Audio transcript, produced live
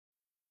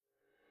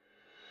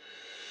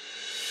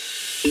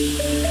As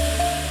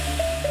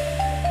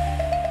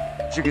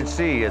you can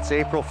see, it's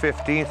April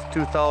 15th,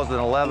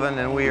 2011,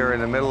 and we are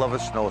in the middle of a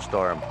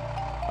snowstorm.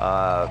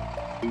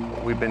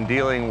 We've been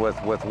dealing with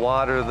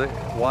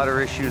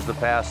water issues the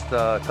past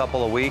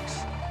couple of weeks,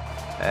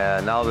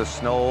 and now the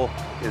snow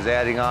is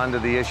adding on to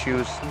the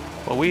issues.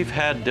 Well, we've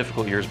had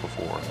difficult years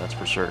before, that's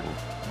for certain.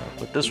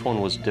 But this one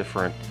was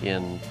different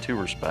in two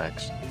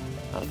respects.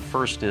 The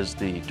first is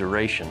the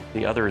duration,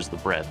 the other is the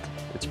breadth.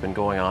 It's been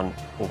going on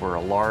over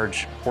a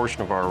large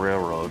portion of our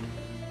railroad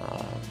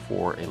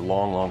for a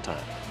long, long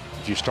time.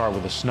 If you start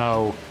with the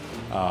snow,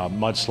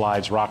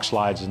 mudslides, rock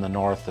slides in the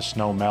north, the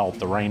snow melt,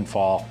 the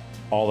rainfall,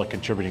 all the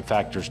contributing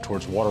factors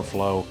towards water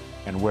flow,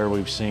 and where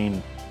we've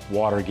seen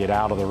water get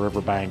out of the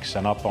riverbanks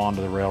and up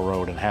onto the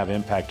railroad and have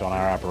impact on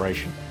our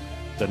operation,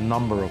 the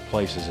number of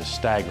places is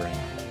staggering.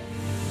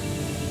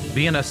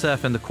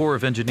 BNSF and the Corps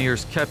of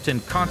Engineers kept in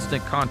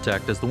constant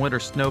contact as the winter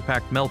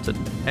snowpack melted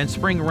and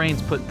spring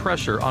rains put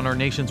pressure on our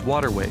nation's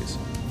waterways.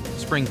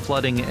 Spring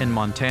flooding in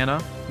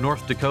Montana,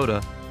 North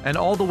Dakota, and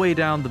all the way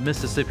down the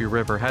Mississippi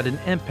River had an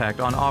impact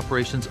on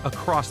operations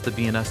across the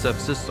BNSF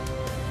system.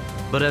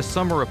 But as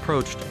summer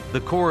approached, the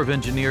Corps of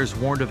Engineers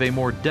warned of a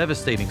more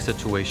devastating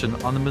situation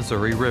on the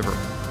Missouri River.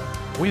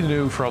 We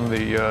knew from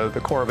the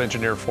Corps of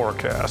Engineer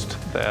forecast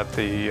that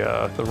the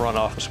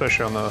runoff,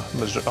 especially on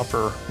the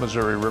upper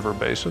Missouri River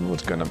basin,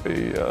 was going to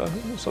be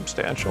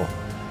substantial.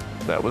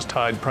 That was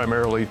tied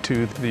primarily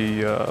to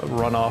the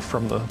runoff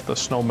from the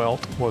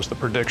snowmelt was the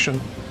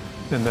prediction.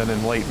 And then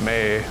in late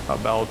May,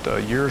 about a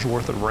year's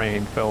worth of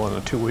rain fell in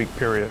a 2-week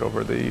period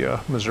over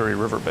the Missouri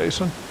River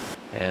basin.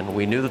 And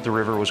we knew that the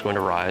river was going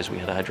to rise. We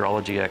had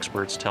hydrology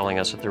experts telling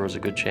us that there was a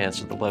good chance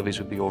that the levees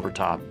would be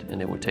overtopped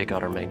and it would take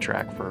out our main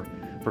track for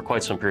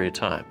quite some period of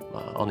time,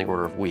 on the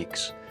order of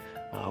weeks.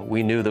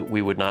 We knew that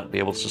we would not be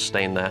able to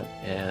sustain that,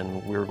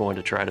 and we were going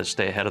to try to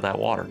stay ahead of that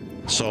water.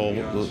 So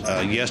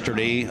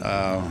yesterday,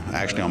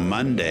 actually on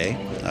Monday,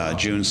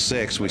 June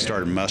 6th, we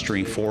started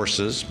mustering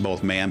forces,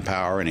 both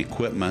manpower and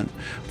equipment,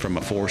 from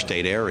a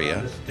 4-state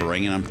area,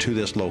 bringing them to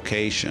this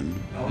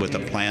location with a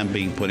plan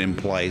being put in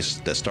place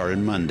that started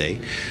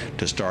Monday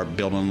to start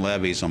building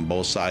levees on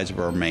both sides of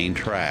our main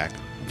track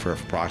for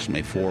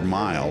approximately 4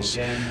 miles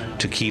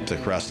to keep the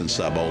crust and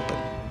sub open.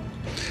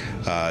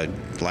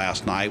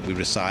 Last night we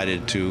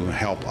decided to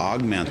help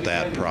augment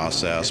that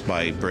process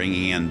by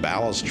bringing in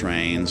ballast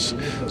trains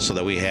so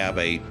that we have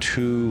a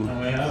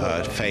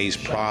 2-phase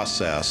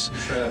process.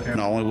 Not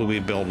only will we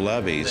build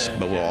levees,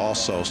 but we'll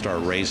also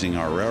start raising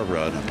our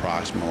railroad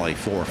approximately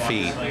 4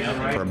 feet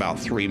for about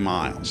 3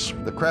 miles.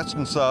 The crest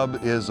and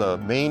sub is a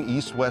main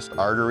east-west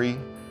artery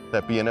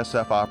that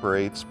BNSF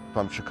operates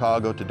from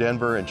Chicago to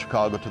Denver and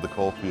Chicago to the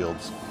coal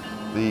fields.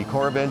 The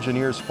Corps of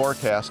Engineers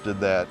forecasted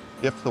that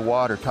if the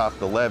water topped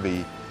the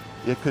levee,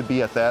 it could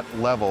be at that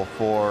level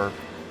for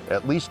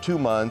at least 2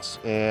 months,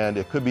 and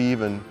it could be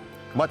even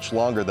much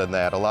longer than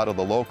that. A lot of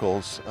the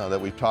locals that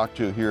we've talked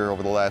to here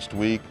over the last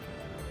week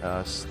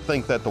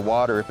think that the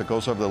water, if it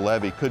goes over the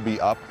levee, could be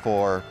up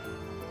for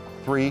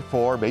 3,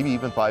 4, maybe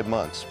even 5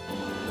 months.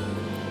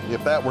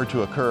 If that were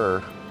to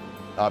occur,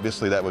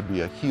 obviously that would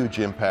be a huge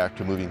impact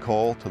to moving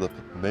coal to the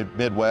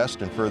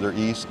Midwest and further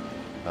east,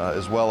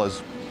 as well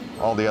as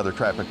all the other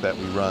traffic that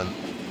we run.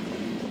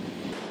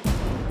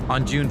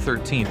 On June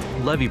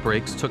 13th, levee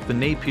breaks took the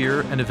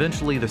Napier and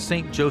eventually the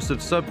St.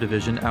 Joseph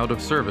subdivision out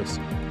of service,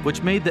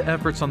 which made the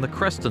efforts on the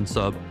Creston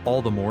sub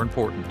all the more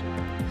important.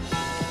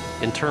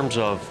 In terms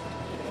of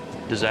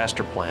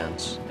disaster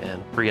plans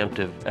and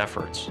preemptive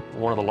efforts,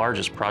 one of the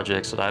largest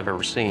projects that I've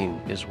ever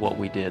seen is what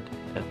we did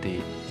at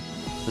the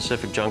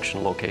Pacific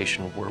Junction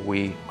location where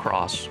we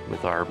cross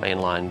with our main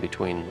line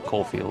between the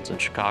coal fields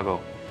and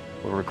Chicago,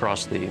 where we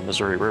crossed the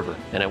Missouri River,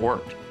 and it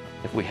worked.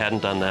 If we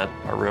hadn't done that,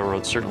 our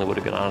railroad certainly would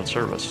have gone out of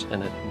service,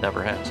 and it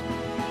never has.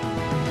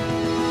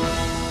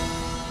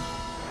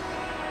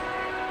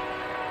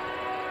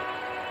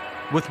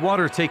 With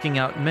water taking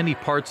out many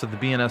parts of the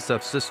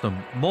BNSF system,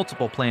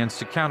 multiple plans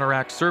to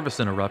counteract service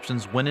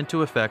interruptions went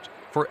into effect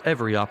for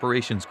every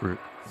operations group.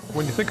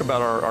 When you think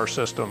about our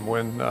system,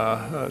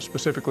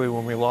 specifically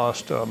when we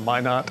lost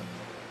Minot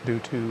due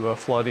to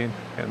flooding,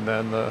 and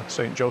then the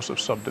St.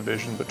 Joseph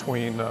subdivision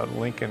between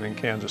Lincoln and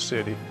Kansas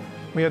City,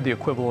 we had the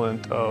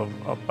equivalent of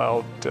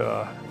about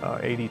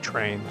 80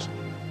 trains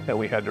that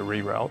we had to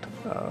reroute.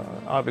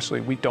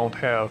 Obviously, we don't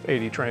have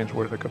 80 trains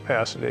worth of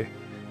capacity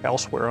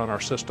elsewhere on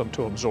our system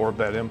to absorb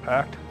that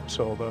impact.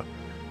 So the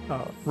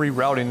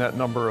rerouting that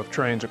number of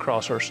trains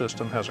across our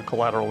system has a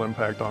collateral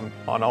impact on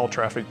all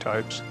traffic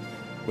types.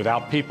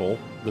 Without people,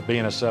 the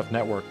BNSF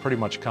network pretty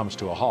much comes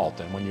to a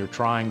halt. And when you're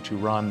trying to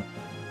run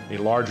a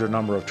larger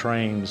number of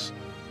trains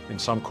in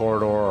some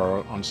corridor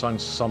or on some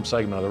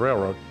segment of the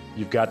railroad,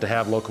 you've got to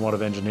have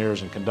locomotive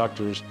engineers and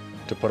conductors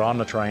to put on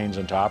the trains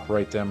and to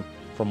operate them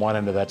from one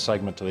end of that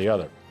segment to the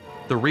other.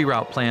 The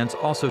reroute plans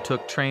also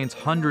took trains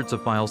hundreds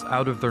of miles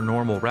out of their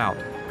normal route,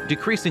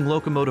 decreasing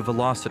locomotive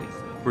velocity,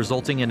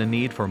 resulting in a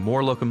need for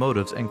more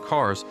locomotives and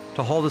cars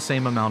to haul the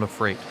same amount of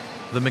freight.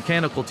 The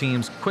mechanical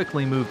teams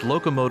quickly moved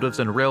locomotives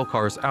and rail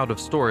cars out of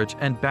storage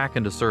and back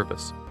into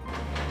service.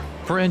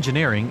 For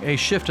engineering, a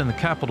shift in the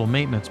capital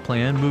maintenance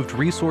plan moved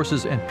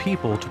resources and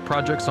people to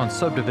projects on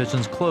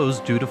subdivisions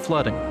closed due to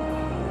flooding.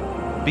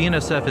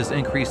 BNSF has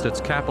increased its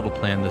capital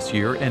plan this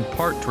year in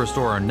part to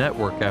restore our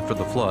network after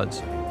the floods.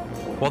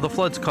 While the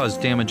floods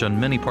caused damage on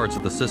many parts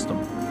of the system,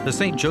 the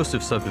St.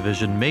 Joseph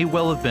subdivision may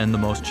well have been the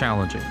most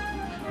challenging.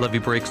 Levee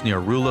breaks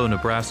near Rulo,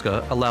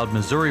 Nebraska allowed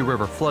Missouri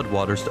River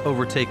floodwaters to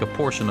overtake a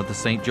portion of the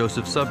St.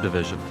 Joseph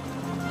subdivision.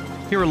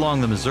 Here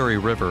along the Missouri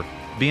River,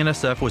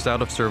 BNSF was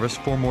out of service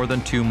for more than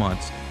 2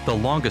 months, the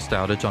longest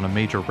outage on a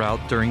major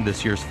route during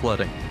this year's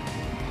flooding.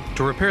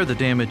 To repair the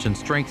damage and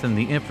strengthen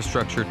the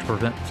infrastructure to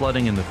prevent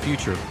flooding in the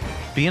future,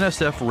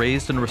 BNSF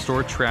raised and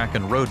restored track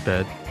and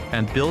roadbed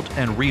and built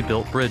and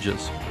rebuilt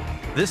bridges.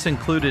 This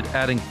included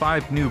adding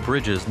 5 new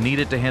bridges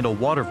needed to handle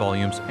water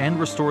volumes and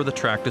restore the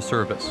track to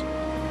service.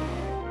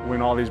 When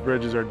all these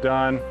bridges are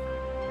done,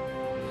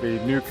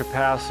 the new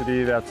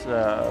capacity that's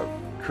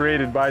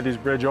created by these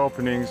bridge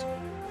openings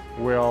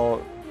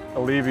will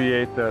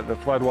alleviate the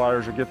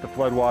floodwaters or get the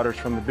floodwaters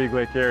from the Big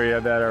Lake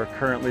area that are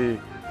currently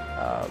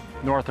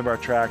north of our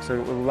tracks. It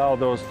will allow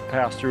those to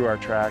pass through our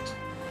tracks.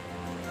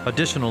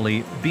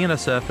 Additionally,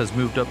 BNSF has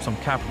moved up some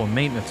capital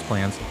maintenance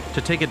plans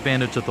to take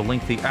advantage of the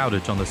lengthy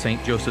outage on the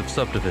St. Joseph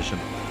subdivision.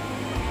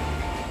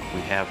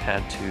 We have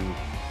had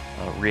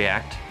to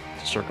react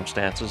to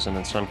circumstances and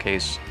in some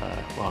cases,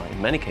 well, in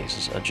many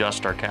cases,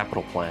 adjust our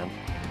capital plan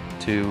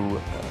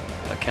to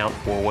account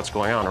for what's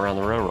going on around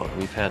the railroad.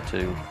 We've had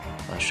to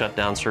shut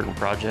down certain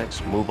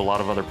projects, move a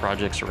lot of other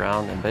projects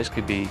around, and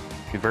basically be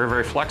very,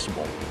 very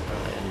flexible.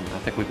 And I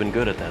think we've been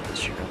good at that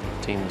this year. I think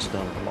the team has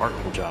done a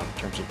remarkable job in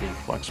terms of being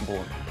flexible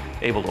and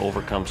able to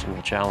overcome some of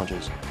the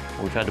challenges.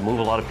 We've had to move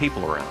a lot of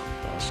people around,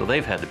 so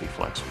they've had to be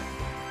flexible.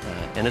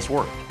 And it's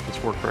worked.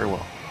 It's worked very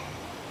well.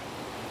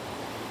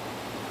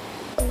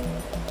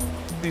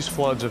 These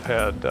floods have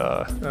had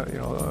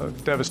a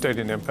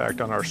devastating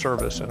impact on our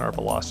service and our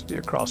velocity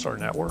across our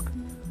network.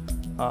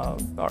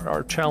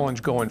 Our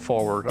challenge going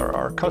forward,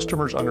 our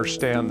customers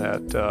understand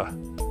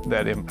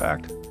that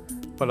impact,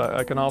 but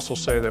I can also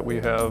say that we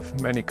have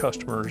many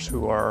customers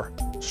who are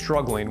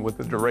struggling with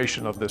the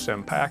duration of this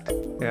impact,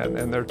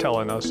 and they're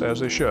telling us, as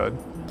they should,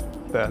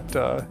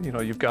 that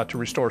you've got to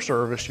restore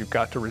service, you've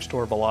got to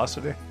restore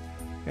velocity,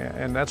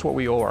 and that's what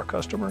we owe our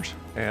customers.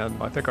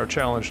 And I think our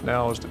challenge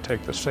now is to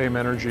take the same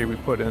energy we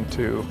put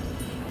into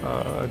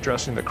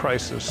addressing the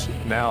crisis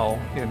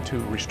now into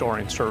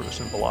restoring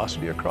service and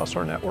velocity across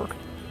our network.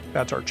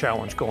 That's our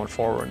challenge going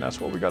forward, and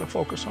that's what we got to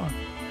focus on.